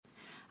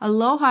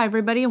Aloha,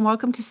 everybody, and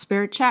welcome to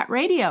Spirit Chat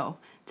Radio.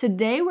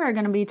 Today, we're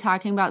going to be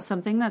talking about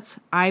something that's,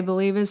 I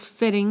believe, is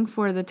fitting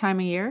for the time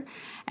of year,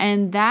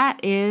 and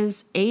that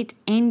is 8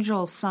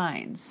 angel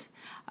signs.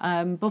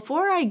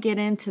 Before I get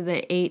into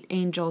the 8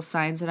 angel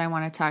signs that I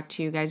want to talk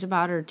to you guys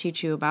about or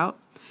teach you about,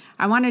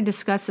 I want to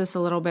discuss this a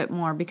little bit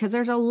more because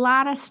there's a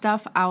lot of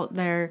stuff out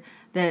there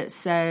that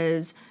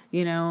says,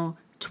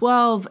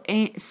 12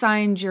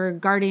 signs your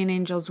guardian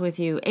angel's with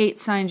you, 8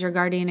 signs your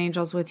guardian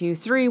angel's with you,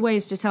 3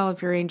 ways to tell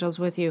if your angel's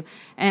with you.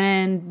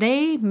 And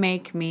they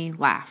make me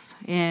laugh.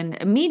 And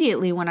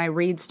immediately when I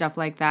read stuff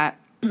like that,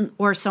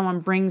 or someone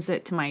brings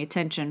it to my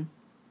attention,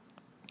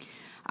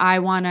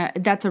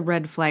 that's a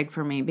red flag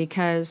for me,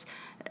 because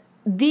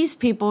these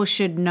people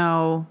should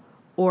know,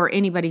 or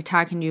anybody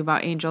talking to you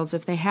about angels,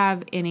 if they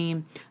have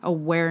any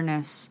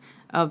awareness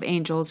of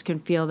angels, can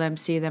feel them,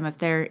 see them, if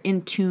they're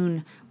in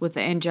tune with the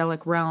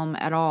angelic realm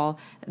at all,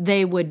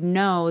 they would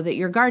know that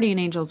your guardian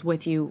angel's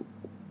with you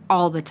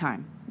all the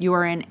time. You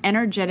are in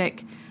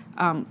energetic,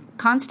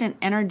 constant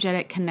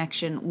energetic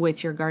connection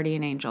with your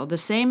guardian angel, the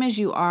same as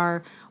you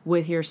are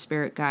with your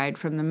spirit guide.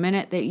 From the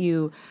minute that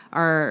you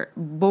are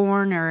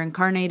born or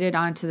incarnated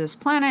onto this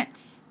planet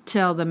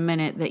till the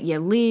minute that you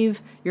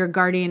leave, your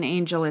guardian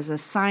angel is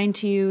assigned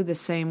to you the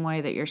same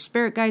way that your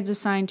spirit guide's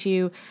assigned to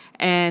you,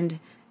 and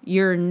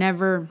you're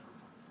never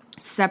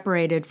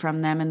separated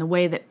from them in the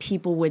way that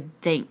people would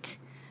think.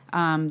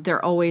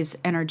 They're always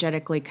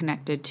energetically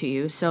connected to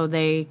you. So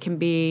they can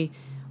be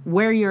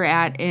where you're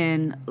at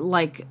in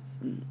like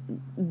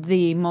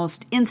the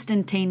most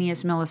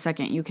instantaneous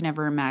millisecond you can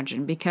ever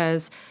imagine,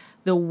 because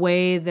the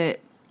way that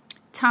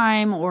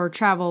time or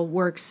travel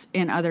works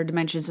in other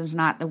dimensions is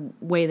not the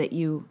way that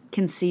you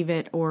conceive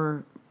it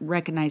or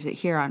recognize it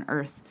here on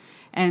Earth.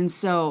 And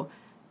so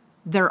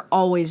they're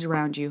always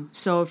around you.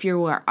 So if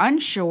you are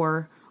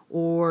unsure,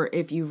 or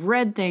if you've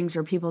read things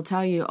or people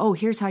tell you, oh,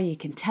 here's how you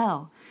can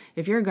tell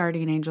if your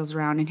guardian angel's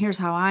around, and here's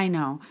how I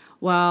know.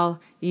 Well,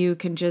 you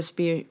can just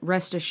be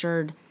rest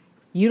assured,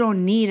 you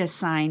don't need a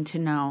sign to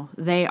know.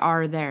 They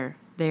are there.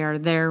 They are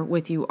there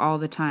with you all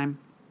the time.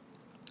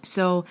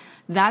 So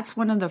that's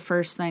one of the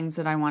first things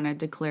that I wanted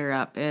to clear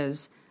up,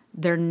 is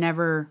they're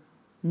never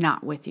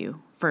not with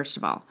you, first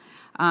of all.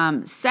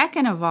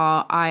 Second of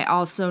all, I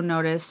also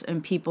notice,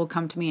 and people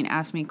come to me and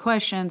ask me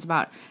questions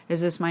about, is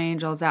this my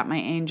angel? Is that my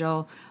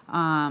angel?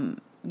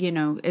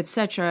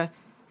 Etc.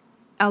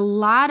 A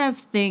lot of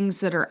things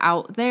that are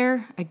out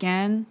there,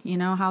 again, you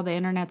know how the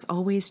internet's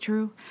always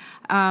true.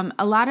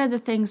 A lot of the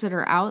things that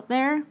are out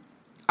there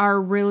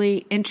are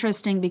really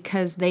interesting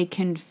because they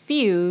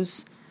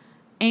confuse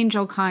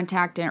angel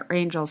contact or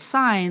angel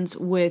signs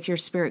with your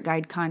spirit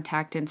guide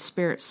contact and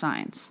spirit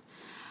signs.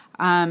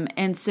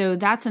 And so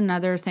that's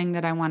another thing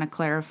that I want to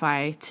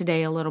clarify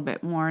today a little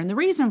bit more. And the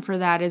reason for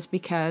that is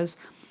because,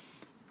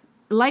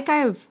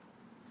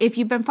 if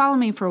you've been following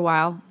me for a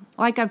while,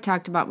 like I've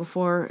talked about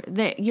before,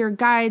 that your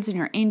guides and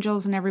your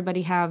angels and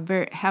everybody have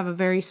a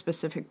very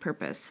specific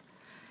purpose.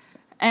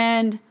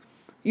 And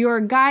your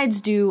guides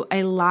do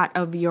a lot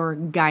of your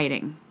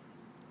guiding.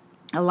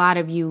 A lot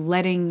of you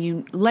letting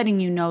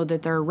you know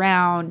that they're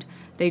around.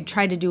 They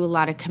try to do a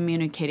lot of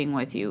communicating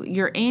with you.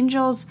 Your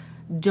angels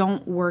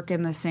don't work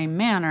in the same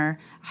manner.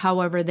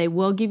 However, they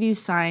will give you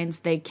signs.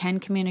 They can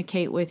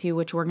communicate with you,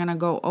 which we're going to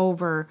go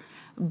over,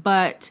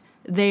 but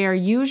they are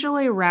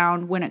usually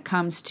around when it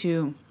comes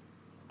to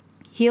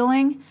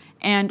healing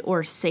and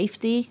or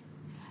safety.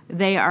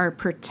 They are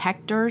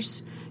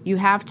protectors. You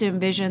have to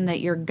envision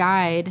that your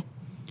guide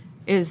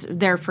is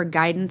there for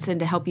guidance and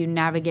to help you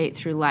navigate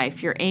through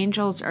life. Your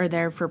angels are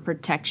there for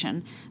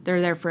protection.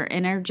 They're there for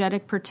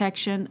energetic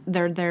protection.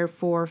 They're there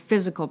for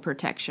physical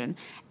protection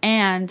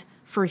and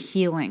for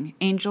healing.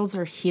 Angels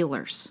are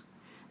healers.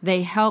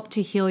 They help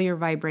to heal your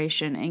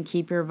vibration and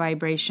keep your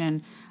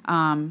vibration,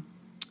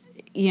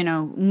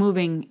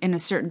 moving in a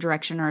certain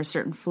direction or a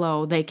certain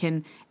flow. They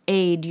can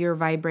aid your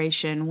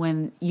vibration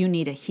when you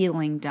need a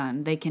healing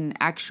done. They can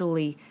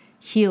actually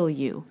heal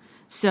you.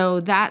 So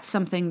that's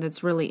something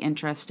that's really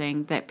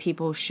interesting that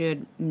people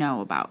should know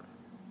about.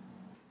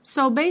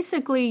 So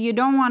basically, you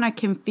don't want to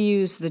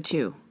confuse the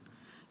two.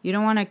 You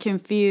don't want to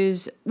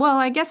confuse, well,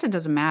 I guess it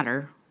doesn't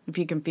matter if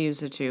you confuse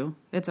the two.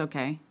 It's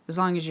okay, as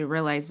long as you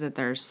realize that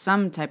there's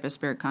some type of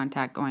spirit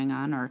contact going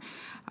on or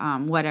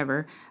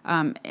whatever.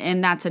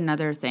 And that's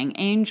another thing.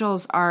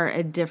 Angels are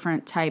a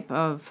different type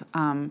of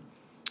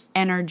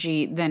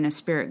energy than a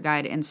spirit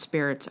guide and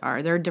spirits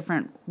are. They're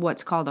different,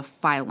 what's called a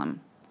phylum.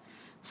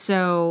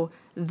 So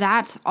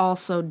that's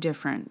also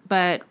different.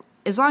 But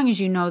as long as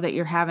you know that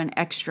you're having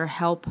extra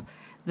help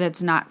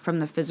that's not from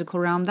the physical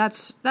realm,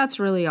 that's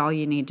really all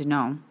you need to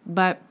know.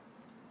 But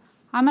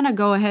I'm going to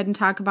go ahead and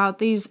talk about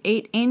these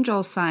 8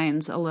 angel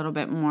signs a little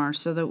bit more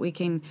so that we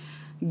can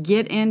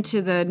get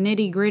into the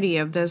nitty-gritty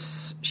of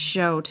this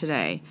show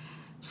today.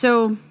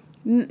 So,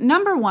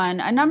 number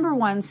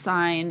one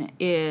sign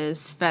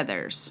is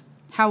feathers.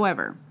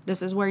 However,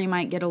 this is where you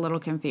might get a little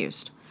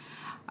confused.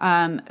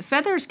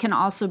 Feathers can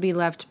also be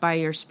left by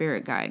your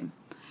spirit guide.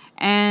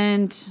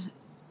 And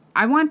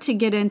I want to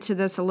get into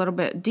this a little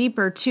bit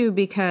deeper too,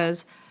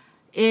 because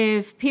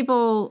if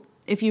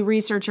you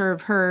research or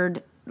have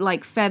heard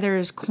like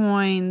feathers,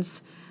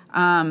 coins,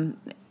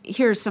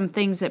 here's some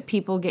things that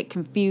people get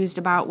confused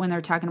about when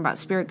they're talking about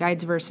spirit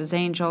guides versus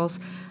angels.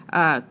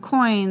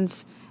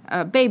 Coins,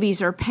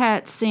 babies or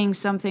pets, seeing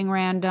something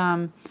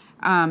random,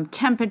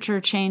 temperature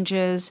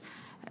changes.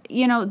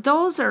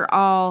 Those are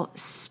all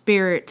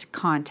spirit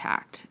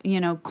contact.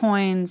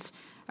 Coins,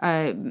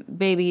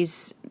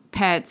 babies,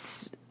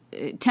 pets,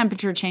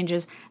 temperature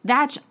changes.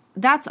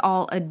 That's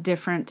all a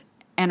different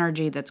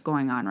energy that's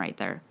going on right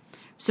there.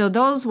 So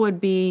those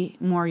would be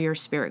more your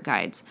spirit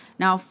guides.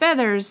 Now,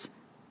 feathers,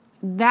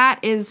 that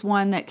is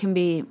one that can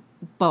be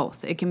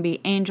both. It can be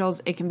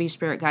angels, it can be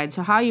spirit guides.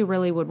 So how you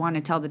really would want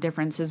to tell the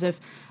difference is if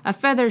a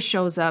feather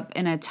shows up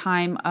in a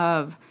time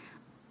of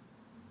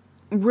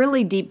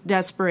really deep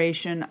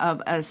desperation,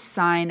 of a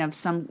sign of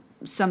some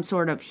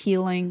sort of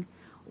healing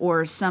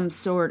or some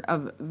sort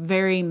of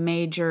very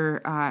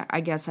major, I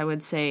guess I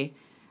would say,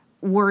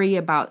 worry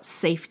about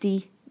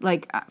safety.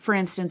 Like, for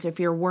instance, if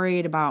you're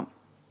worried about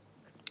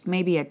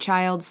maybe a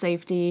child's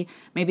safety,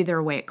 maybe they're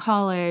away at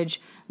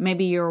college,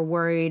 maybe you're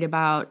worried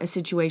about a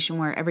situation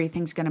where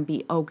everything's going to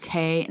be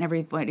okay and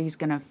everybody's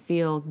going to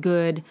feel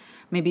good.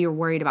 Maybe you're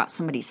worried about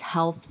somebody's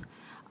health.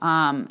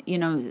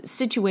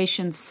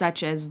 Situations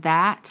such as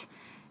that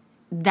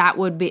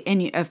would be,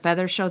 and a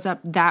feather shows up,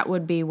 that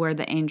would be where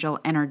the angel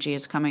energy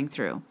is coming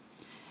through.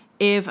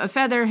 If a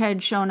feather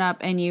had shown up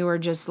and you were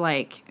just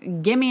like,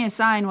 give me a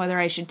sign whether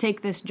I should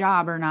take this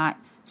job or not,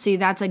 see,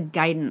 that's a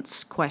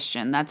guidance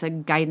question. That's a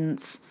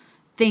guidance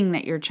thing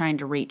that you're trying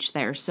to reach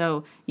there.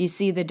 So you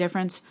see the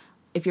difference?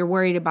 If you're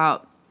worried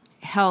about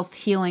health,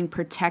 healing,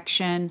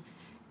 protection,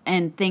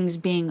 and things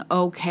being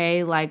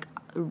okay, like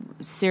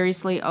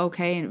seriously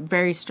okay, and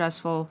very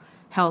stressful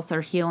health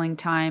or healing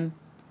time,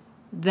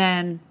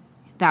 then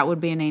that would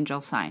be an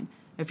angel sign.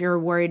 If you're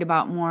worried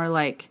about more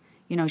like,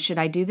 should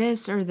I do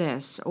this or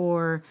this?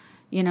 Or,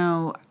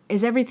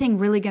 is everything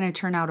really going to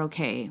turn out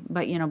okay?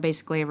 But,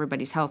 basically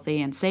everybody's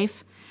healthy and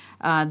safe.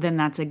 Then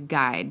that's a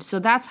guide. So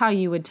that's how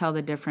you would tell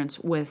the difference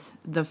with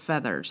the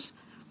feathers.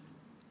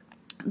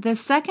 The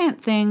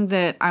second thing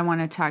that I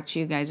want to talk to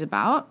you guys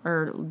about,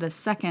 or the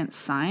second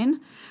sign,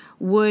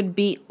 would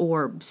be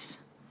orbs.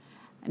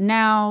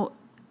 Now,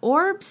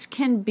 orbs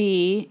can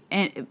be,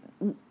 and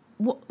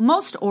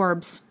most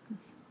orbs,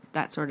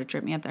 that sort of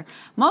tripped me up there.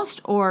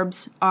 Most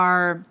orbs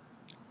are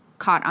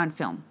caught on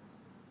film.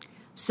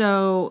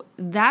 So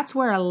that's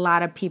where a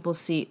lot of people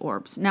see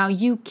orbs. Now,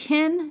 you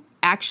can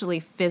actually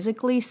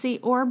physically see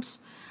orbs,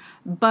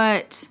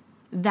 but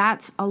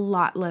that's a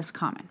lot less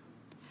common.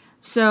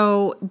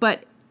 So,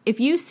 but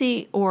if you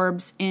see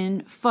orbs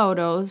in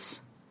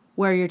photos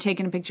where you're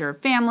taking a picture of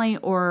family,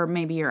 or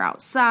maybe you're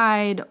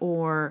outside,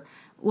 or,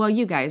 well,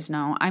 you guys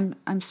know,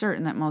 I'm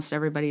certain that most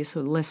everybody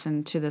who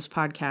listened to this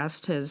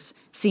podcast has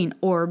seen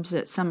orbs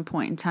at some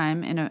point in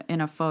time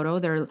in a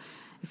photo.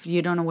 If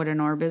you don't know what an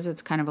orb is,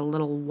 it's kind of a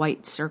little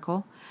white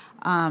circle.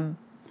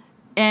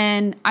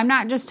 And I'm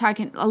not just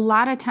talking, a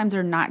lot of times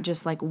they're not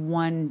just like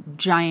one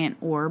giant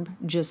orb,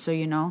 just so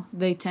you know.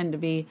 They tend to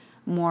be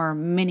more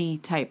mini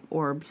type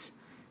orbs.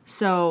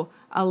 So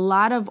a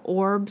lot of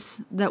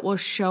orbs that will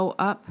show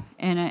up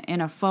in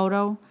a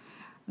photo,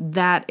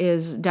 that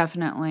is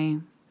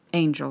definitely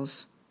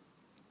angels.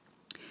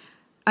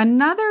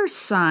 Another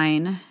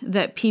sign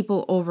that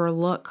people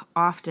overlook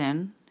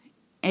often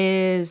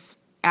is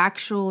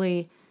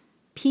actually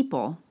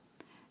people.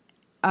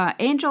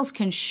 Angels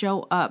can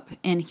show up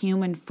in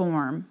human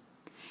form,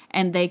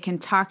 and they can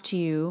talk to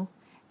you,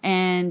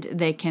 and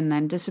they can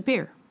then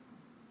disappear.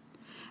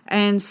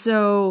 And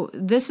so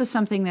this is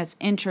something that's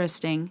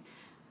interesting.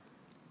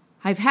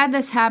 I've had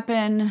this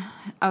happen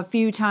a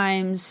few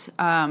times.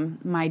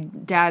 My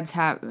dad's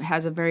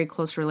has a very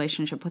close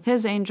relationship with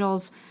his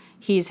angels.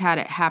 He's had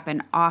it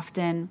happen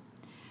often.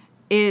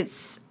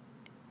 It's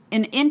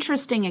an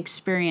interesting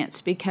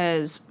experience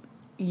because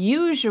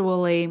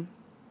usually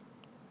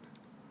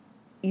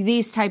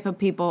these type of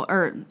people,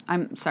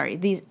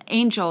 these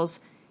angels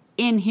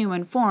in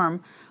human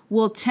form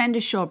will tend to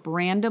show up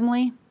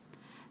randomly.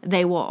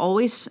 They will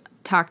always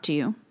talk to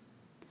you.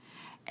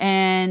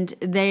 And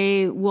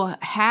they will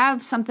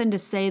have something to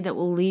say that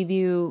will leave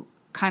you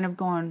kind of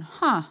going,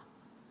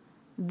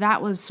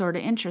 that was sort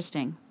of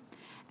interesting.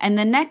 And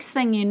the next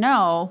thing you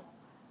know,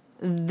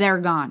 they're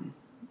gone.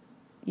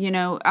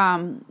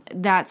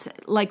 That's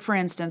like, for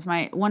instance,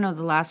 one of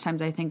the last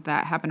times I think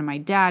that happened to my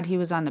dad, he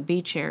was on the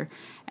beach here,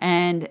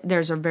 and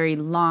there's a very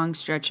long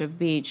stretch of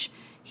beach.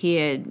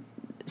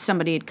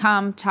 Somebody had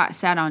come,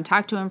 sat down,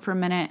 talked to him for a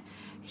minute.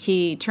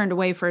 He turned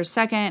away for a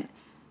second,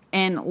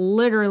 and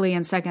literally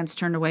in seconds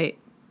turned away,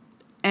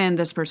 and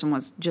this person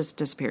was just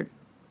disappeared.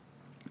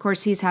 Of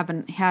course,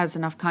 has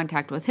enough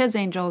contact with his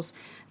angels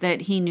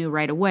that he knew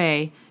right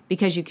away,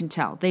 because you can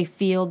tell they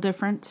feel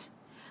different.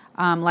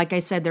 Like I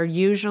said, they're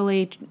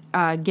usually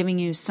giving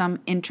you some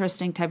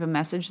interesting type of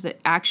message that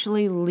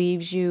actually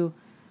leaves you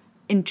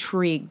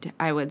intrigued,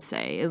 I would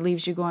say. It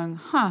leaves you going,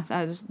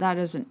 that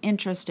is an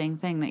interesting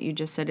thing that you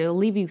just said. It'll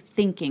leave you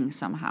thinking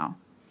somehow.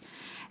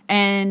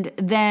 And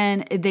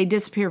then they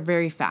disappear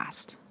very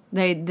fast.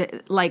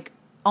 They like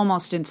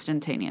almost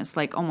instantaneous,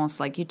 like almost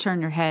like you turn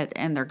your head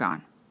and they're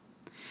gone.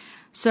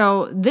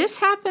 So this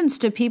happens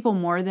to people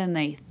more than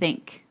they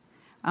think.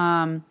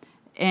 And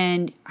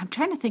I'm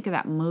trying to think of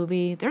that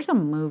movie. There's a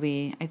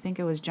movie, I think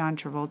it was John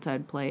Travolta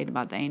had played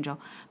about the angel.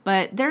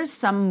 But there's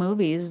some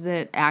movies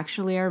that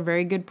actually are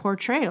very good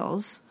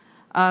portrayals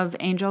of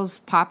angels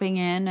popping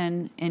in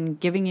and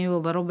giving you a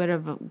little bit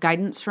of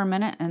guidance for a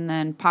minute and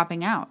then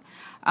popping out.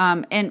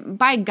 And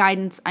by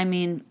guidance, I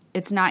mean,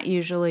 it's not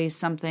usually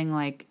something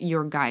like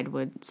your guide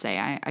would say.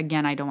 I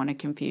don't want to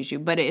confuse you,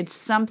 but it's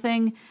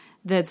something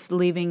that's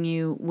leaving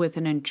you with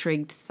an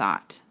intrigued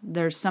thought.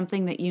 There's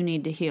something that you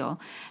need to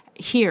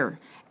hear.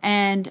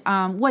 And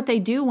what they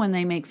do when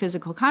they make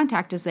physical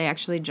contact is they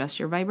actually adjust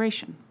your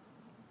vibration.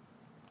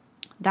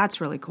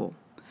 That's really cool.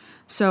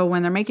 So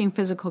when they're making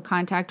physical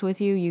contact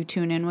with you, you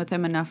tune in with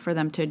them enough for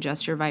them to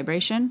adjust your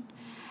vibration,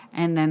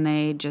 and then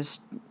they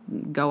just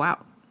go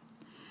out.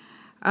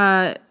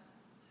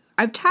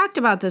 I've talked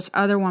about this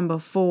other one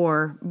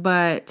before,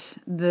 but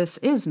this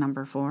is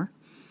number 4.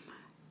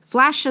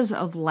 Flashes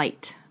of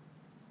light.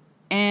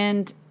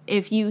 And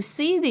if you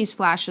see these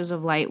flashes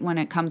of light when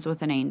it comes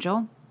with an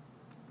angel,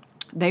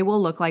 they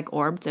will look like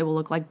orbs. They will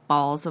look like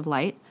balls of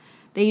light.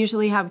 They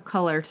usually have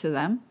color to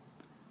them.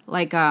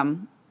 Like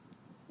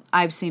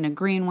I've seen a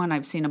green one.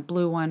 I've seen a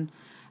blue one.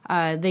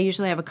 They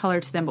usually have a color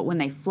to them, but when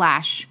they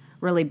flash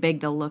really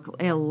big, it'll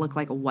look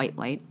like a white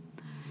light.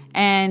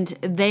 And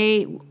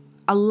they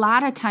a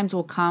lot of times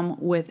will come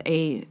with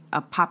a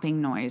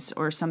popping noise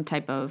or some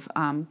type of,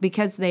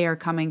 because they are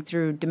coming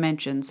through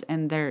dimensions,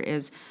 and there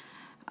is,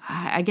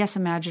 I guess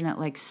imagine it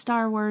like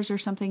Star Wars or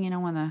something,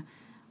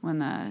 when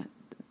the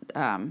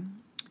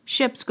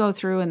ships go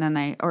through and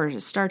then or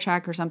Star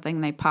Trek or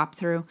something, they pop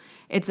through.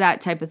 It's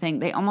that type of thing.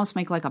 They almost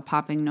make like a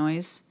popping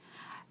noise.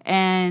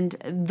 And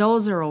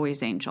those are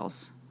always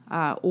angels.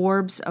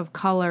 Orbs of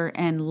color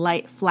and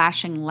light,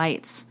 flashing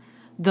lights,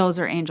 those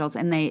are angels.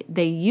 And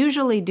they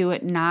usually do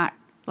it not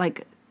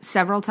like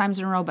several times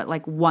in a row, but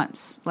like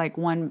once, like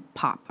one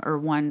pop or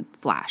one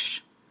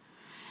flash.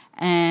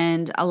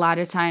 And a lot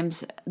of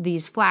times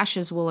these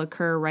flashes will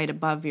occur right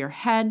above your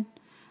head,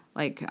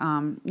 like,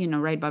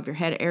 right above your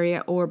head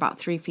area, or about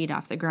 3 feet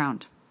off the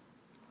ground.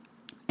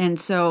 And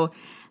so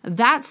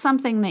that's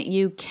something that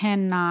you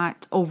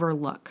cannot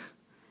overlook.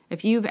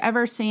 If you've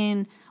ever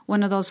seen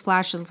one of those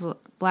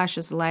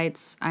flashes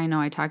lights, I know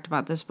I talked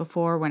about this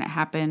before when it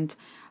happened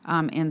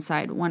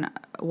inside one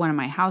of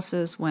my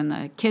houses when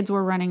the kids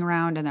were running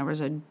around and there was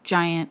a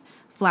giant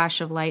flash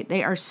of light.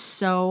 They are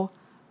so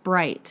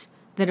bright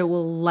that it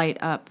will light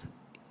up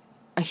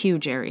a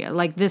huge area.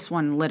 Like this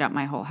one lit up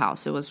my whole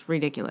house. It was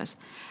ridiculous.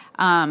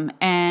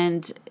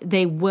 And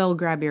they will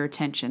grab your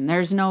attention.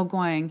 There's no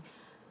going,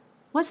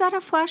 was that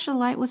a flash of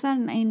light? Was that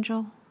an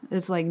angel?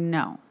 It's like,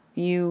 no.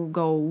 You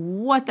go,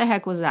 what the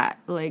heck was that?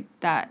 Like,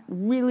 that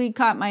really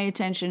caught my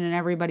attention, and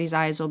everybody's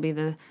eyes will be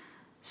the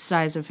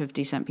size of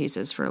 50-cent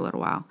pieces for a little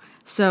while.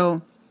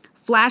 So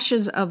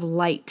flashes of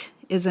light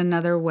is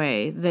another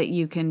way that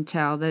you can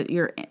tell that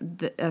you're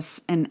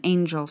an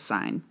angel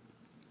sign.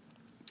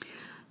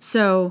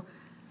 So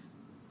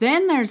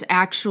then there's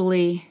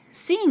actually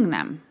seeing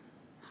them.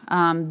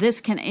 This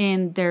can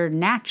in their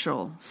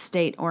natural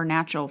state or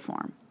natural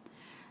form.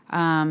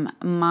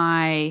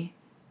 My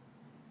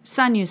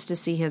son used to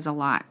see his a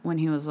lot when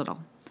he was little.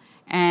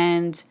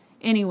 And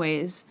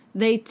anyways,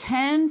 they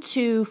tend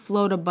to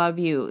float above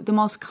you. The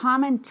most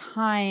common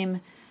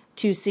time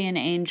to see an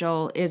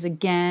angel is,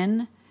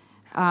 again,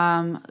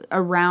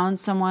 around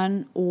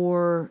someone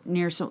or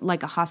near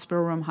like a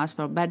hospital room,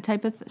 hospital bed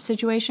type of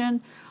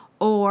situation.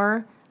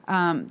 Or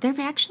they've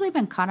actually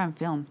been caught on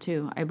film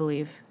too, I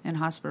believe, in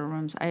hospital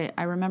rooms.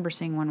 I remember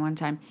seeing one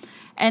time.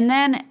 And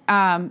then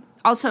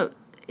also,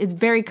 it's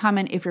very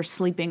common if you're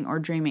sleeping or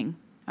dreaming.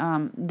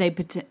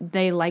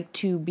 They like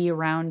to be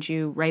around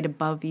you, right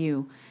above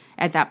you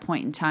at that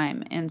point in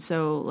time. And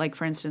so, like,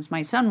 for instance,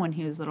 my son, when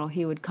he was little,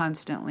 he would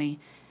constantly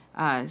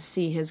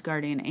see his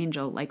guardian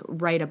angel, like,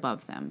 right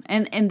above them.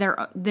 And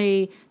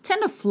they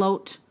tend to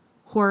float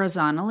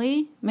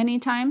horizontally many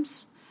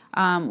times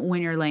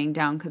when you're laying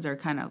down, because they're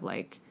kind of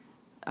like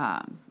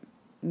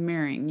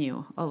mirroring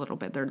you a little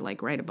bit. They're,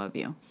 like, right above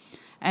you.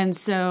 And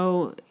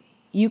so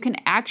you can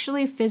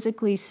actually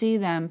physically see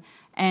them,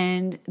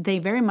 and they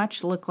very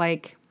much look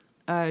like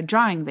a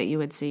drawing that you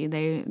would see.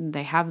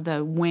 They have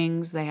the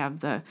wings, they have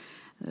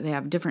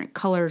different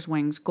colors,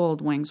 wings,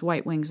 gold wings,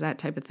 white wings, that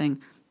type of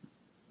thing.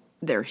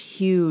 They're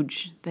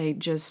huge.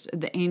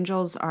 The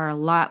angels are a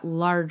lot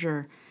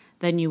larger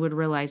than you would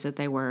realize that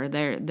they were.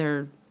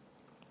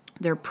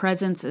 Their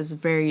presence is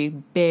very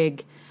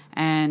big,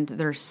 and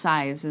their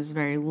size is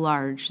very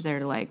large.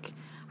 They're like,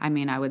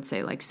 I would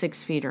say like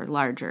 6 feet or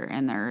larger,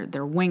 and their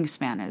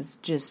wingspan is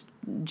just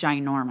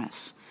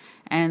ginormous.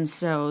 And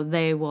so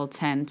they will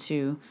tend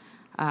to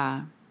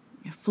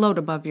float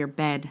above your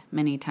bed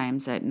many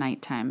times at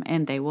nighttime.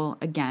 And they will,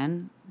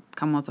 again,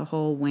 come with the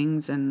whole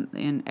wings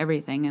and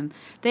everything. And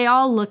they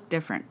all look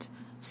different.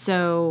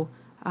 So,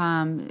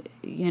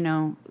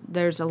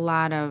 there's a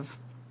lot of,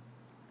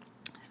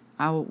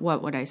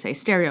 what would I say,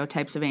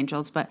 stereotypes of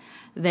angels, but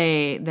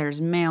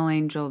there's male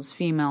angels,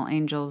 female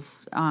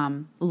angels,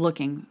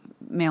 looking,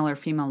 male or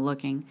female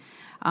looking.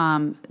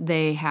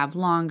 They have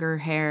longer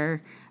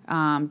hair,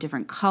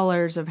 different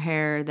colors of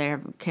hair.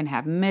 Can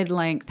have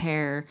mid-length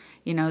hair.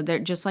 They're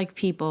just like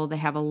people. They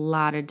have a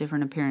lot of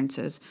different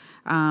appearances.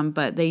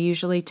 But they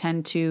usually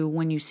tend to,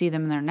 when you see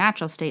them in their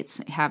natural states,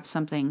 have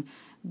something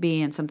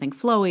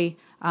flowy.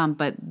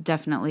 But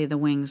definitely the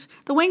wings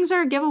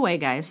are a giveaway,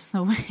 guys.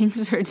 The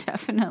wings are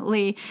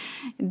definitely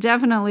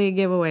a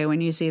giveaway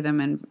when you see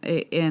them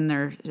in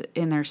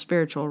their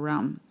spiritual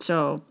realm.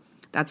 So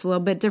that's a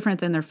little bit different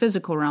than their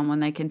physical realm when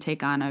they can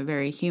take on a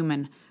very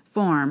human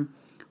form.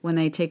 When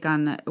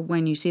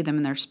you see them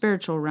in their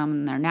spiritual realm,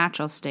 in their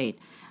natural state,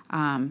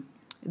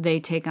 they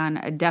take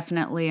on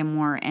definitely a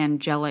more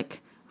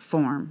angelic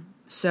form.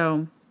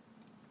 So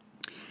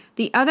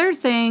the other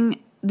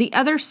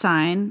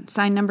sign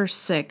number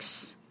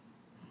 6,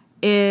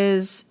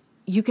 is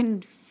you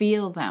can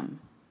feel them.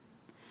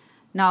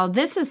 Now,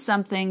 this is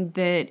something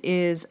that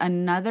is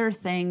another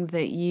thing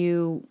that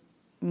you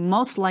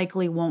most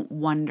likely won't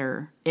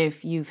wonder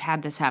if you've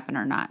had this happen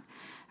or not.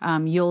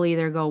 You'll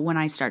either go, when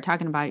I start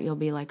talking about it, you'll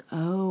be like,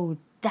 oh,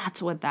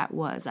 that's what that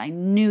was. I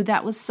knew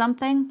that was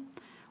something.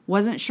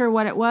 Wasn't sure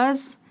what it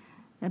was.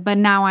 But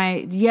now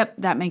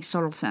that makes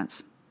total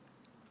sense.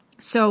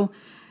 So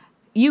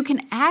you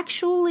can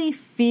actually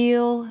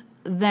feel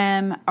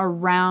them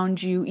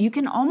around you. You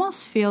can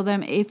almost feel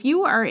them if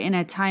you are in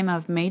a time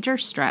of major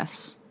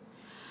stress,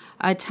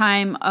 a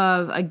time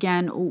of,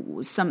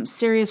 again, some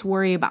serious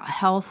worry about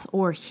health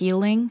or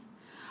healing,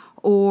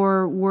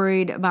 or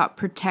worried about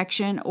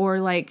protection, or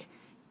like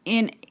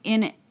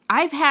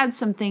I've had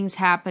some things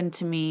happen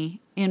to me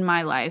in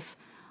my life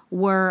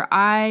where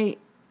I've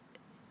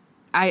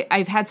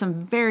had some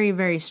very,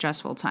 very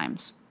stressful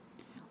times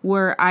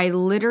where I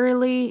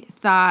literally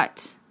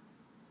thought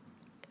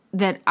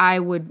that I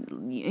would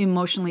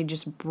emotionally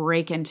just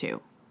break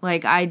into.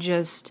 Like I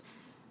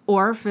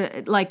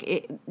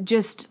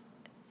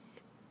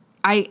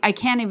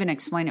can't even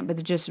explain it, but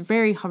they're just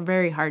very,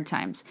 very hard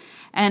times.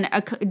 And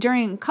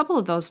during a couple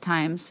of those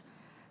times,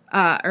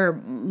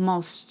 or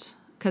most,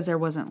 because there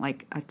wasn't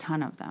like a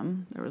ton of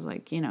them, there was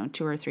like,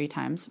 2 or 3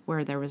 times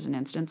where there was an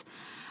instance,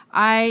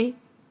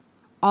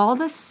 all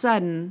of a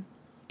sudden,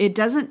 it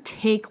doesn't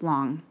take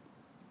long.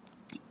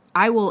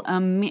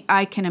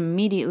 I can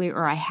immediately,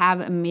 or I have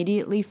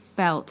immediately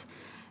felt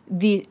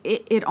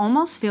it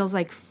almost feels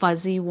like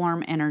fuzzy,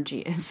 warm energy.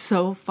 It's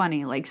so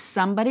funny. Like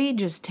somebody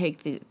just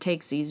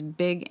takes these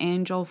big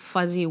angel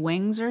fuzzy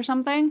wings or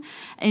something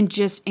and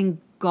just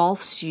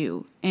engulfs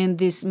you in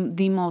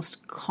the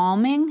most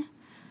calming,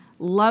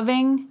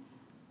 loving.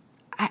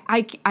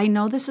 I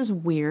know this is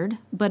weird,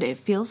 but it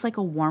feels like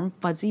a warm,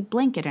 fuzzy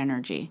blanket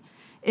energy.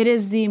 It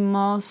is the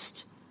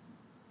most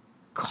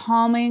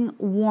calming,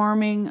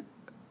 warming,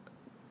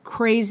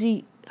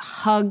 crazy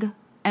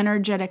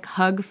energetic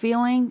hug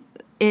feeling.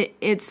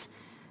 It's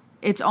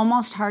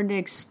almost hard to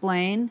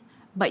explain,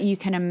 but you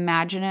can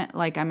imagine it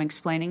like I'm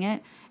explaining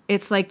it.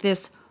 It's like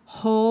this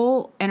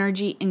whole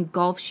energy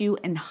engulfs you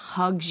and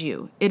hugs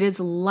you. It is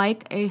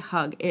like a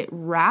hug. It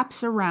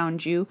wraps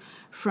around you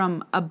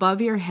from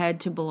above your head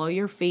to below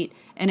your feet,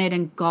 and it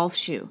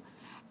engulfs you.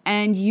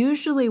 And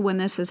usually when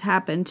this has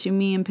happened to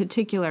me in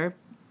particular,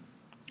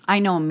 I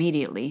know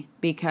immediately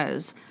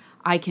because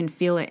I can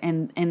feel it,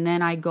 and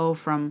then I go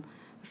from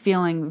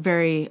feeling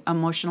very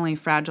emotionally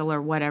fragile or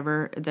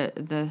whatever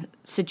the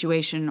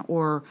situation,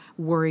 or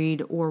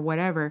worried or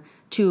whatever,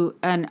 to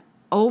an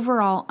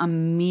overall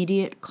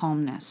immediate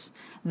calmness.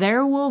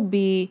 There will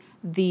be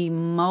the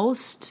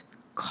most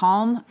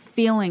calm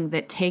feeling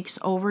that takes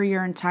over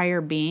your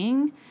entire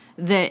being,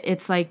 that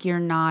it's like you're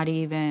not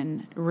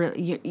even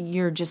really,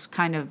 you're just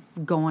kind of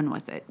going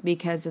with it,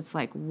 because it's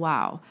like,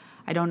 wow,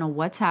 I don't know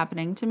what's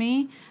happening to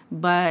me,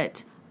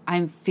 but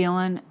I'm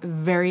feeling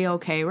very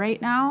okay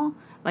right now.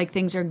 Like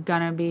things are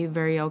gonna be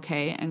very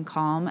okay and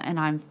calm, and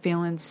I'm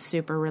feeling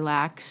super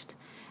relaxed,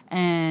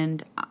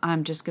 and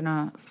I'm just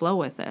gonna flow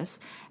with this.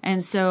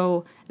 And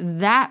so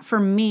that, for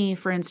me,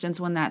 for instance,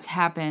 when that's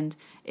happened,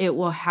 it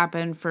will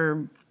happen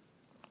for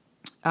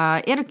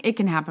it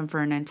can happen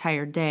for an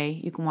entire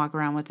day. You can walk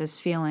around with this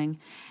feeling,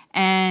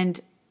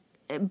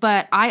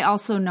 but I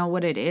also know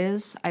what it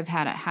is. I've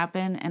had it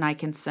happen, and I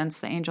can sense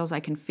the angels.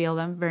 I can feel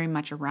them very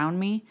much around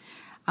me.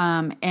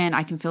 And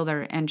I can feel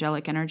their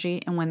angelic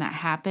energy. And when that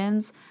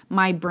happens,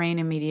 my brain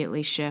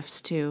immediately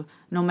shifts to,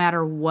 no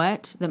matter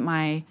what that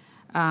my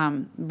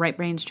right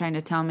brain's trying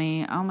to tell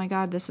me, oh my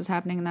God, this is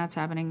happening and that's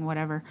happening,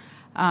 whatever.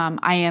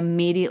 I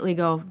immediately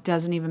go,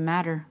 doesn't even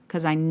matter,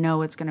 because I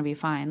know it's going to be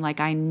fine.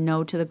 Like I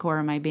know to the core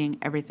of my being,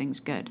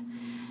 everything's good.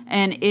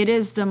 And it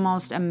is the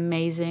most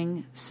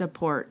amazing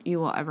support you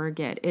will ever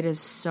get. It is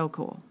so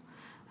cool.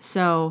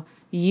 So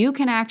you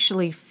can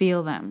actually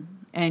feel them.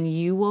 And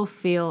you will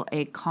feel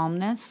a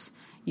calmness.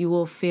 You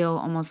will feel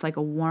almost like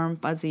a warm,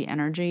 fuzzy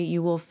energy.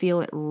 You will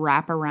feel it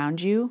wrap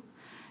around you.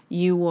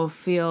 You will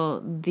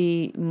feel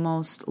the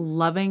most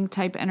loving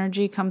type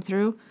energy come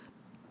through.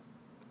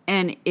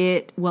 and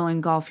it will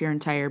engulf your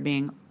entire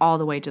being all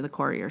the way to the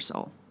core of your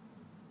soul.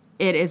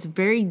 It is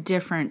very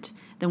different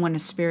than when a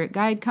spirit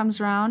guide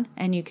comes around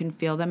and you can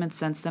feel them and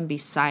sense them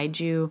beside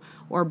you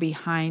or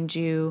behind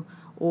you,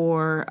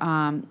 or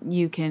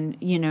you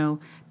can,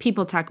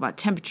 people talk about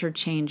temperature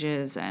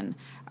changes and,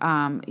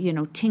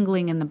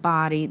 tingling in the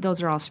body.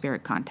 Those are all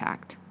spirit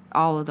contact.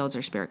 All of those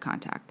are spirit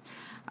contact.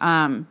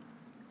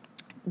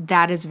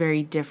 That is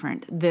very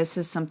different. This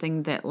is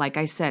something that, like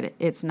I said,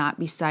 it's not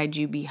beside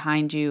you,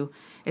 behind you.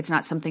 It's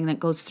not something that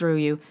goes through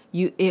you.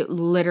 It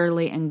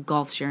literally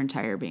engulfs your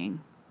entire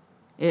being.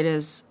 It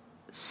is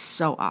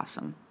so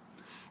awesome.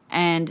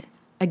 And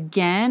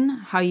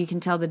again, how you can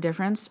tell the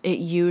difference, it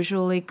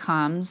usually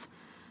comes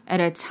at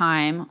a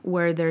time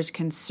where there's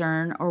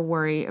concern or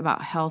worry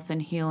about health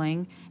and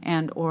healing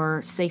and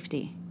or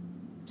safety.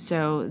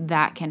 So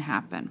that can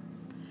happen.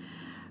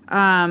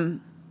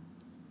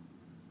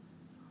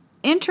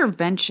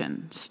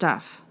 Intervention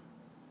stuff.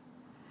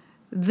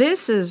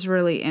 This is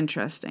really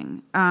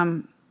interesting.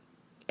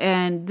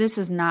 And this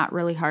is not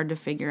really hard to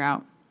figure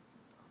out.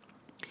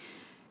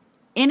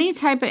 Any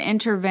type of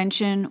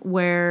intervention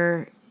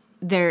where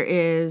there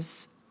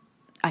is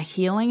a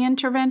healing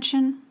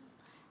intervention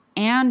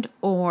and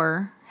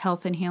or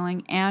health and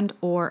healing and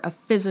or a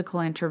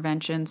physical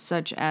intervention,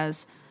 such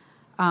as,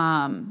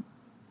 I'm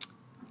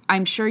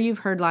sure you've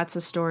heard lots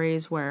of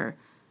stories where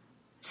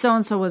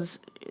so-and-so was,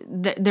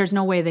 there's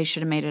no way they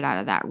should have made it out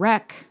of that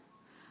wreck.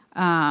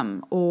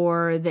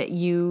 Or that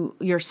you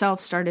yourself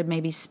started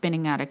maybe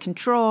spinning out of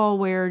control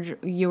where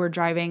you were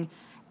driving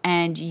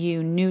and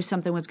you knew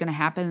something was going to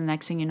happen. The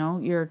next thing you know,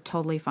 you're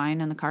totally fine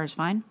and the car's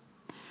fine.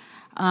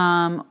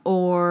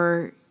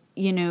 Or,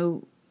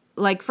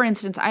 like for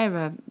instance, I have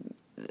a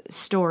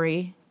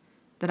story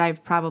that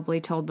I've probably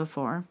told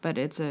before, but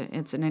it's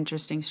an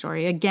interesting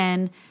story.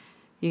 Again,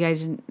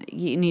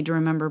 you need to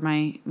remember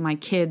my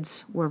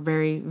kids were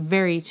very,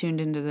 very tuned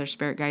into their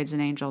spirit guides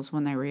and angels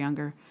when they were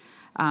younger.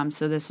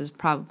 So this is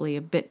probably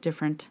a bit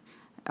different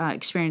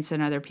experience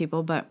than other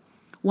people. But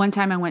one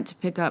time I went to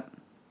pick up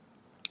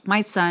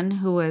my son,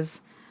 who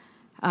was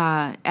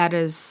at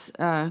his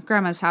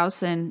grandma's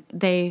house, and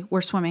they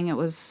were swimming. It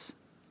was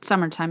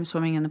summertime,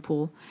 swimming in the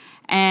pool.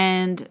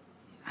 And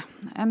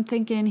I'm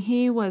thinking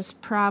he was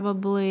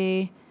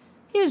probably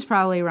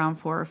around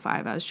 4 or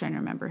 5. I was trying to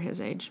remember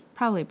his age.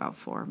 Probably about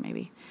 4,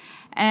 maybe.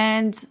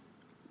 And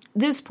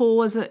this pool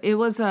was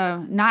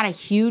not a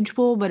huge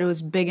pool, but it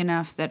was big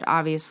enough that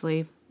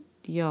obviously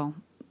you'll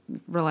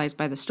realize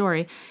by the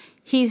story.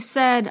 He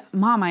said,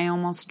 "Mom, I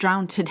almost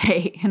drowned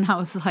today." And I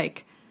was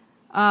like,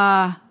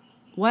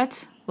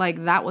 what?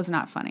 Like, that was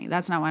not funny.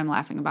 That's not what I'm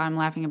laughing about. I'm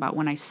laughing about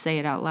when I say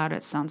it out loud.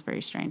 It sounds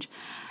very strange.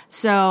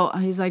 So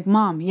he's like,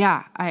 "Mom,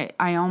 yeah,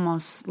 I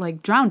almost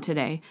drowned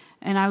today."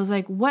 And I was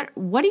like, what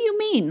do you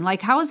mean?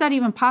 Like, how is that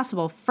even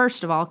possible?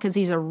 First of all, because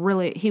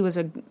he was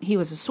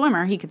a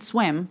swimmer. He could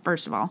swim,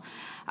 first of all.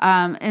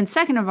 And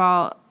second of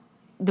all,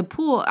 the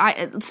pool,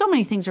 so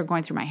many things are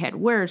going through my head.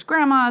 Where's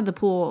grandma? The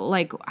pool,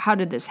 how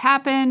did this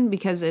happen?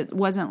 Because it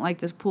wasn't like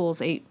this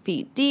pool's 8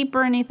 feet deep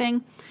or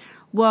anything.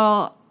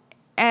 Well,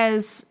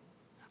 as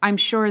I'm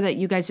sure that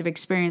you guys have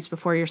experienced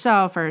before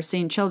yourself or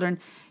seen children,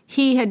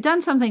 he had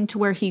done something to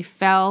where he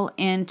fell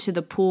into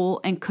the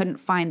pool and couldn't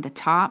find the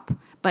top,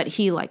 but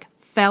he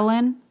fell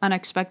in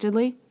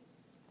unexpectedly.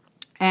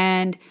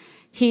 And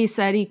he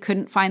said he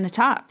couldn't find the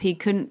top. He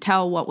couldn't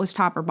tell what was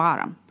top or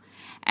bottom.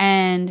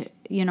 And,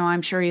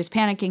 I'm sure he was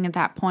panicking at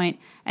that point.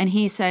 And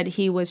he said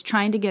he was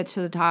trying to get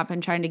to the top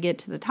and trying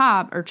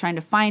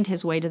to find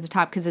his way to the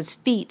top because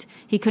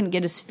he couldn't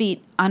get his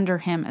feet under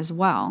him as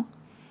well.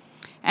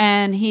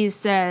 And he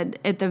said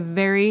at the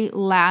very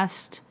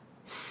last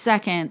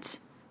second,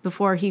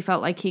 before he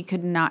felt like he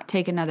could not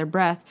take another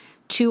breath,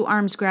 2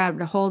 arms grabbed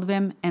a hold of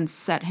him and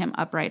set him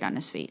upright on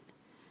his feet.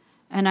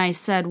 And I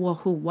said, "Well,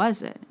 who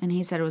was it?" And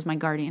he said, "It was my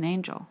guardian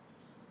angel."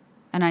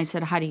 And I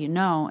said, "How do you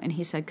know?" And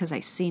he said, "'Cause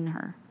I seen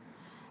her."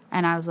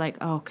 And I was like,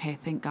 oh, okay,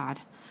 thank God.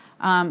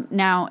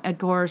 Now, of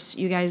course,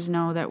 you guys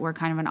know that we're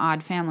kind of an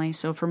odd family.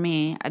 So for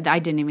me, I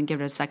didn't even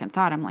give it a second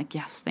thought. I'm like,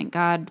 yes, thank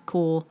God,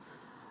 cool.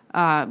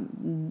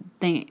 Thank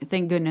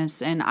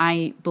goodness. And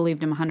I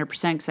believed him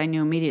 100% because I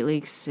knew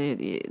immediately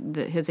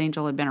that his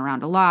angel had been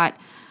around a lot.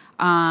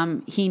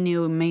 He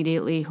knew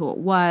immediately who it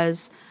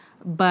was,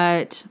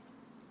 but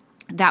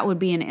that would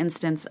be an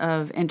instance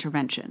of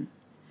intervention.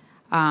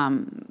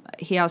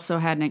 He also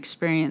had an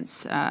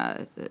experience,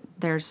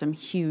 there's some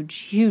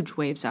huge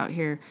waves out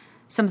here,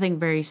 something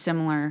very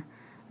similar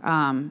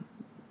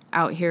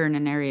out here in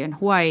an area in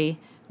Hawaii,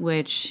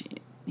 which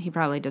he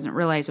probably doesn't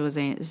realize it was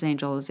his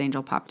angel. His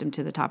angel popped him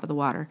to the top of the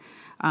water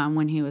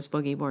when he was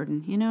boogie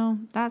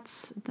boarding.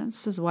 That's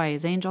just why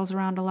his angel's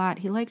around a lot.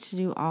 He likes to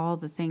do all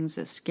the things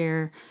that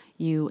scare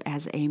you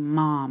as a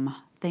mom.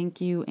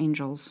 Thank you,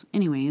 angels.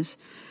 Anyways,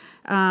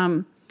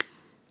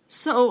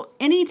 so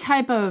any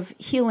type of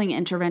healing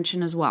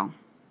intervention as well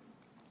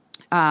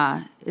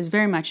is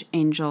very much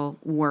angel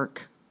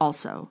work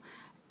also.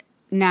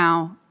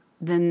 Now,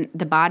 then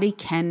the body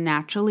can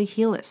naturally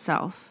heal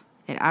itself.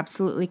 It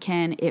absolutely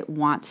can. It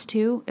wants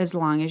to, as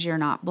long as you're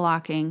not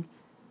blocking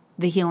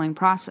the healing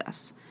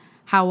process.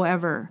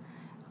 However,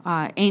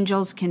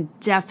 angels can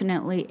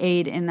definitely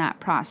aid in that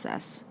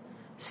process.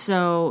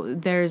 So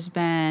there's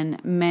been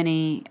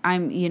many,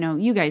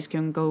 you guys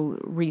can go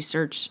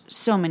research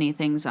so many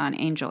things on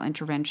angel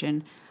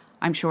intervention.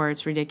 I'm sure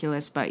it's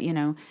ridiculous, but,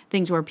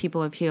 things where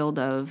people have healed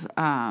of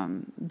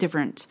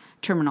different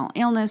terminal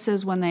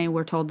illnesses when they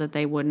were told that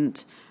they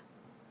wouldn't.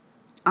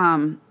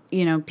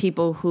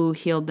 People who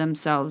healed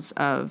themselves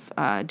of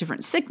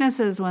different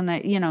sicknesses when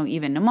they,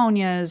 even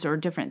pneumonias or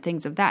different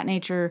things of that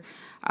nature,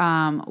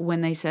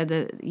 when they said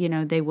that,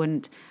 they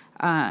wouldn't.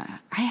 I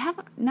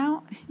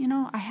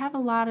have a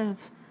lot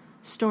of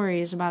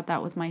stories about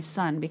that with my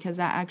son, because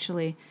that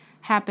actually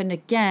happened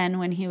again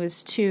when he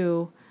was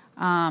 2.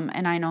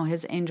 And I know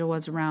his angel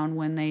was around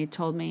when they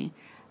told me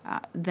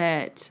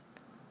that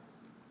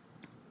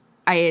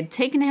I had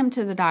taken him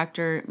to the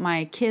doctor.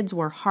 My kids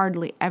were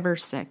hardly ever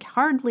sick,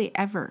 hardly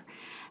ever.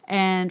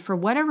 And for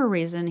whatever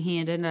reason, he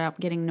had ended up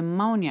getting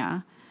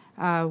pneumonia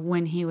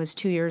when he was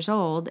 2 years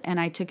old. And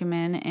I took him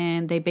in,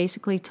 and they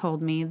basically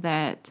told me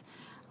that,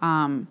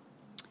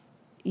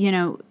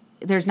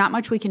 there's not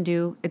much we can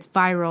do. It's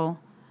viral.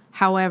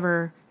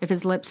 However, if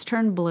his lips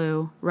turn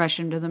blue, rush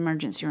him to the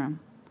emergency room.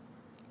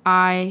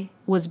 I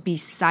was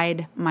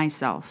beside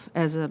myself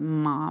as a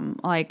mom.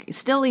 Like,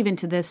 still even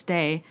to this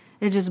day,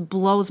 it just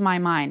blows my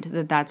mind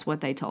that that's what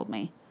they told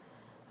me.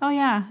 Oh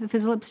yeah, if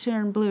his lips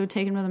turn blue,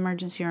 take him to the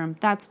emergency room.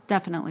 That's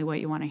definitely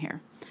what you want to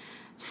hear.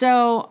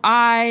 So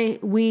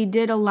we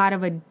did a lot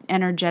of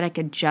energetic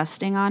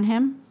adjusting on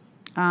him,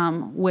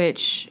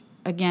 which,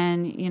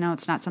 again,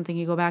 it's not something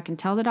you go back and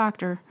tell the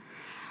doctor.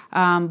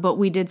 But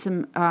we did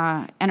some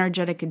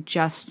energetic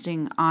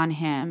adjusting on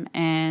him,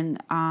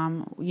 and,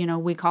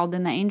 we called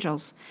in the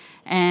angels.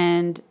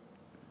 And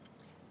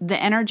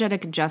the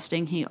energetic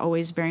adjusting, he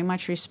always very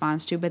much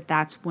responds to, but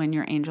that's when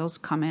your angels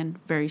come in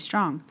very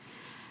strong.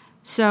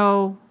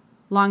 So,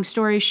 long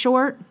story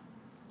short,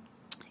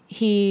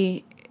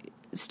 he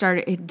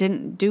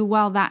didn't do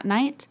well that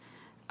night,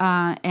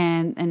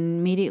 and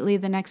immediately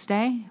the next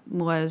day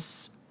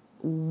was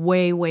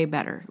way, way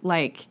better.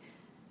 Like,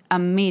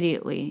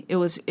 immediately. It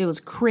was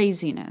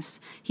craziness.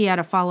 He had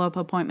a follow-up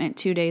appointment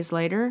 2 days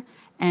later,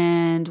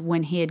 and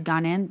when he had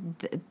gone in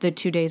the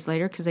 2 days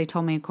later, because they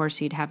told me, of course,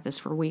 he'd have this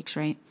for weeks,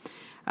 right?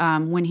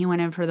 When he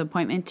went in for the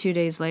appointment 2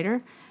 days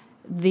later,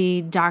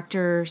 the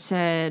doctor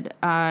said,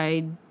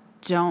 I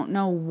don't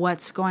know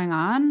what's going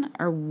on,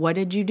 or what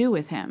did you do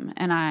with him?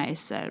 And I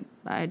said,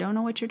 I don't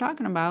know what you're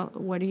talking about.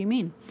 What do you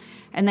mean?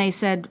 And they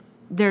said,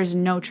 there's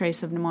no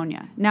trace of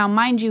pneumonia. Now,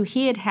 mind you,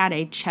 he had had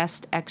a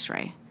chest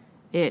x-ray.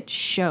 It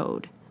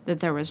showed that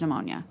there was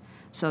pneumonia.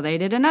 So they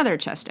did another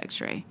chest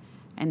x-ray,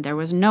 and there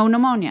was no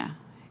pneumonia.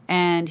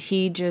 And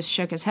he just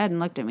shook his head and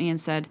looked at me and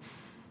said,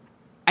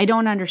 I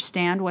don't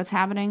understand what's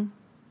happening.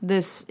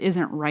 This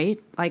isn't right.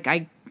 Like,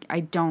 I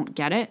don't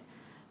get it.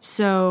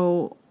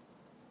 So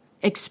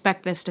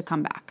expect this to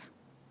come back,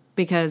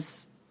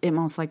 because it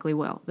most likely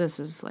will. This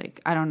is like,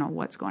 I don't know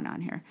what's going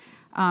on here.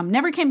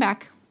 Never came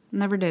back.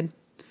 Never did.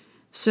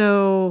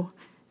 So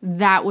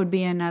that would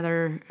be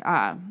another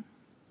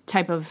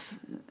type of,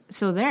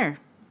 so there,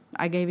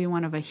 I gave you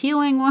one of a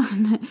healing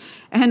one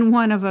and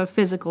one of a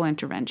physical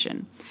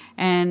intervention.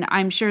 And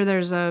I'm sure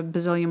there's a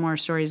bazillion more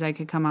stories I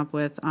could come up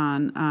with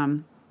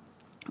on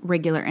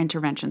regular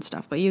intervention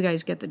stuff, but you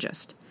guys get the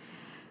gist.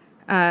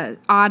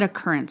 Odd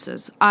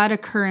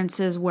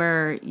occurrences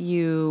where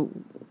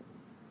you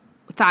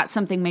thought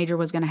something major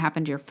was going to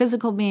happen to your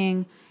physical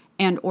being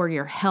and or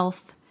your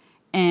health,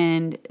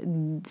 and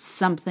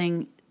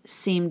something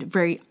seemed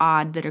very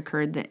odd that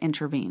occurred that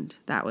intervened.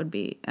 That would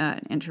be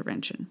an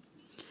intervention.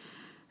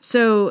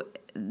 So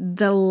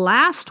the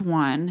last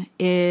one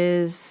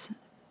is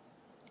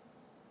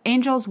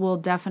angels will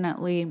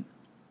definitely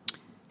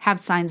have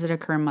signs that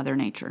occur in Mother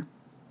Nature.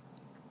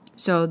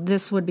 So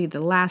this would be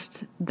the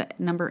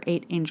number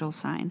 8 angel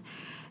sign.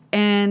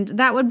 And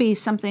that would be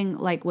something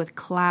like with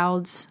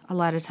clouds. A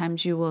lot of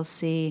times you will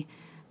see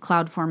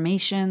cloud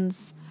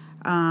formations.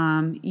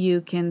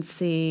 You can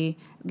see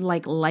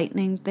like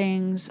lightning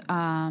things.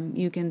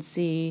 You can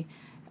see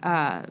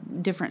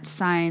different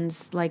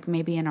signs, like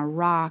maybe in a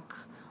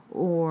rock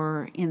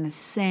or in the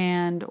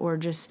sand, or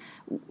just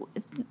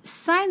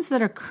signs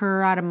that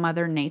occur out of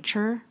Mother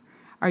Nature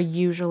are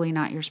usually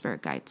not your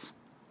spirit guides.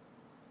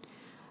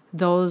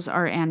 Those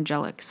are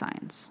angelic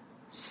signs.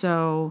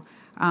 So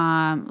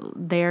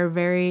they're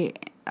very,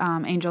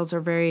 angels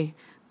are very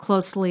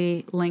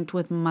closely linked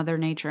with Mother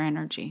Nature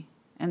energy.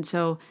 And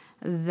so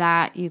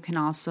that you can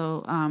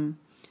also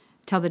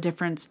tell the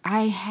difference.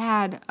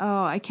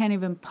 I can't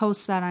even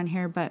post that on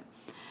here, but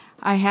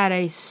I had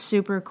a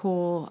super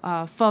cool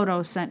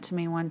photo sent to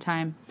me one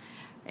time,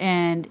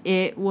 and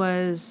it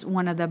was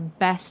one of the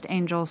best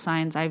angel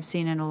signs I've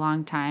seen in a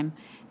long time.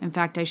 In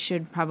fact, I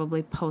should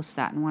probably post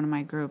that in one of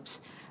my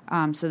groups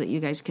so that you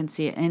guys can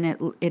see it.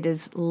 And it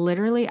is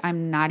literally,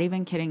 I'm not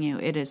even kidding you,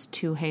 it is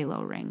 2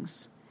 halo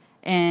rings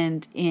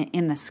and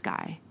in the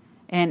sky.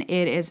 And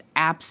it is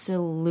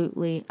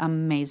absolutely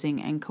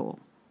amazing and cool.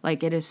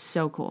 Like, it is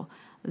so cool.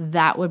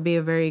 That would be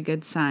a very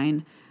good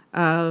sign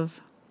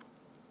of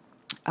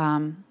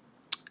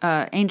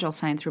angel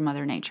sign through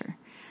Mother Nature.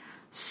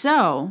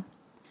 So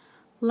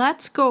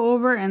let's go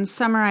over and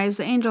summarize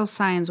the angel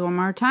signs one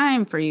more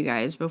time for you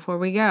guys before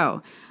we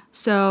go.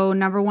 So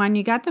number 1,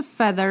 you got the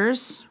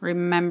feathers.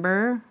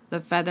 Remember,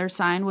 the feather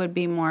sign would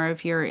be more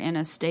if you're in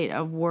a state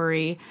of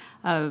worry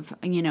of,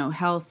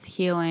 health,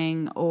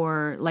 healing,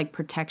 or like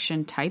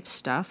protection type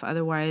stuff.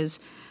 Otherwise,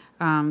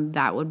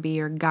 that would be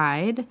your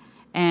guide.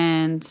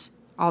 And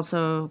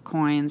also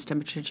coins,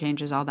 temperature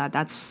changes, all that.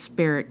 That's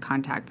spirit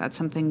contact. That's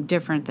something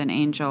different than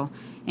angel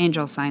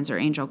signs or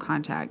angel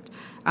contact.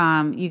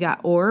 You got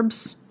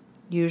orbs,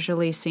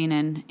 usually seen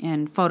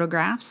in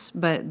photographs,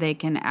 but they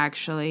can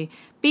actually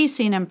be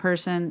seen in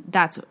person.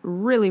 That's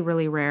really,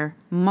 really rare.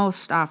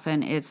 Most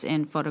often it's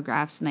in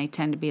photographs, and they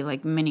tend to be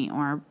like mini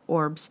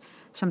orbs.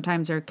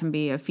 Sometimes there can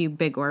be a few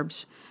big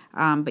orbs,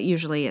 but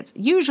usually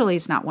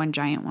it's not one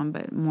giant one,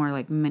 but more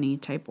like mini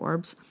type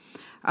orbs.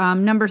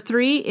 Number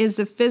 3 is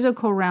the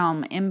physical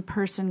realm,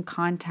 in-person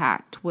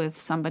contact with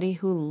somebody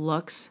who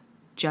looks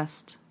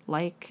just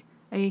like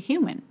a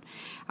human.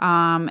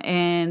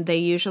 And they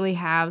usually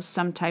have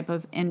some type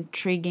of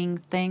intriguing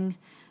thing,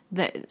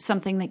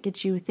 something that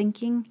gets you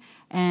thinking,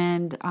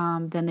 and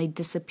then they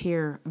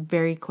disappear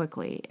very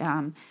quickly.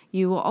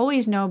 You will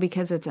always know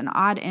because it's an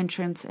odd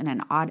entrance and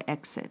an odd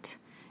exit.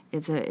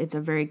 It's a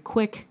very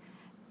quick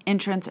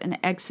entrance and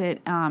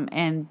exit,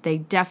 and they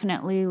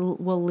definitely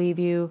will leave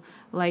you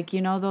like,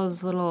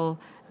 those little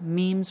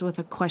memes with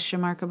a question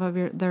mark above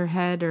their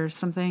head or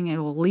something. It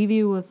will leave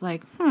you with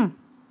like,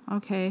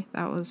 okay,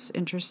 that was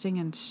interesting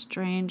and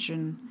strange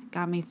and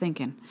got me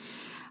thinking.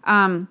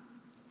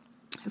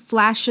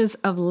 Flashes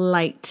of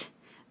light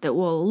that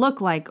will look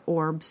like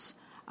orbs,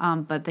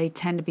 but they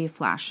tend to be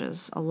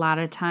flashes. A lot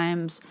of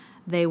times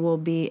they will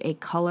be a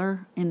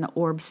color in the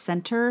orb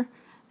center.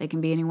 They can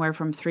be anywhere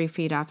from 3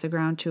 feet off the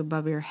ground to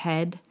above your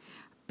head.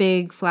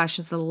 Big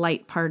flashes, the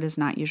light part is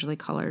not usually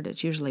colored.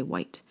 It's usually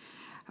white.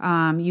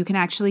 You can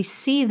actually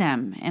see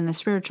them in the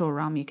spiritual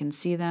realm. You can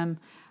see them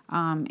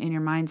in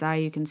your mind's eye.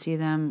 You can see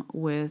them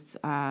with,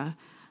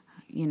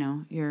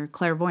 your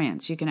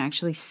clairvoyance. You can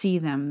actually see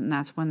them, and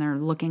that's when they're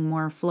looking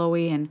more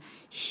flowy and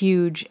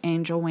huge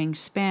angel wing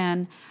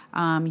span.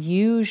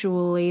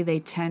 Usually they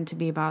tend to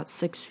be about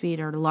 6 feet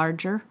or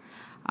larger.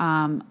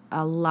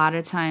 A lot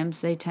of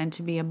times they tend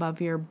to be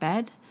above your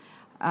bed,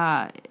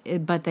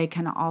 but they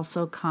can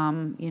also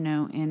come,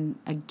 in,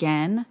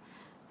 again,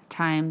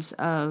 times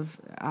of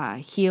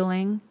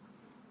healing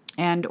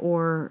and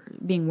or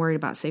being worried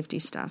about safety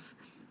stuff.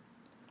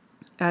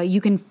 You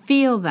can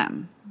feel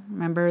them.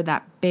 Remember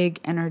that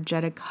big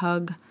energetic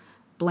hug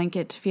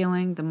blanket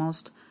feeling, the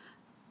most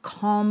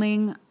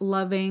calming,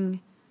 loving,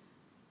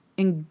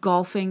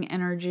 engulfing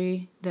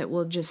energy that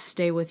will just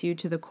stay with you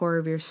to the core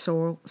of your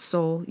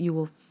soul. You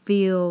will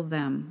feel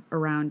them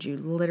around you,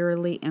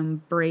 literally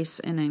embrace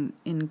and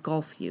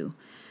engulf you.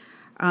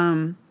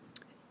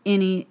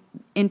 Any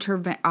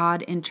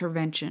odd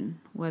intervention,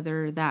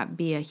 whether that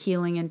be a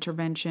healing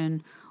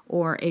intervention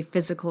or a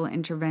physical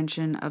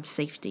intervention of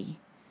safety.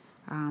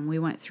 We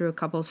went through a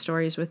couple of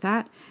stories with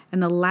that.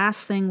 And the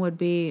last thing would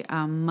be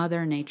a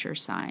Mother Nature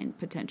sign,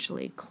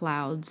 potentially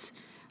clouds,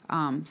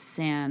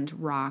 sand,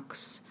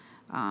 rocks,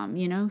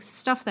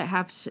 stuff that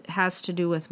has to do with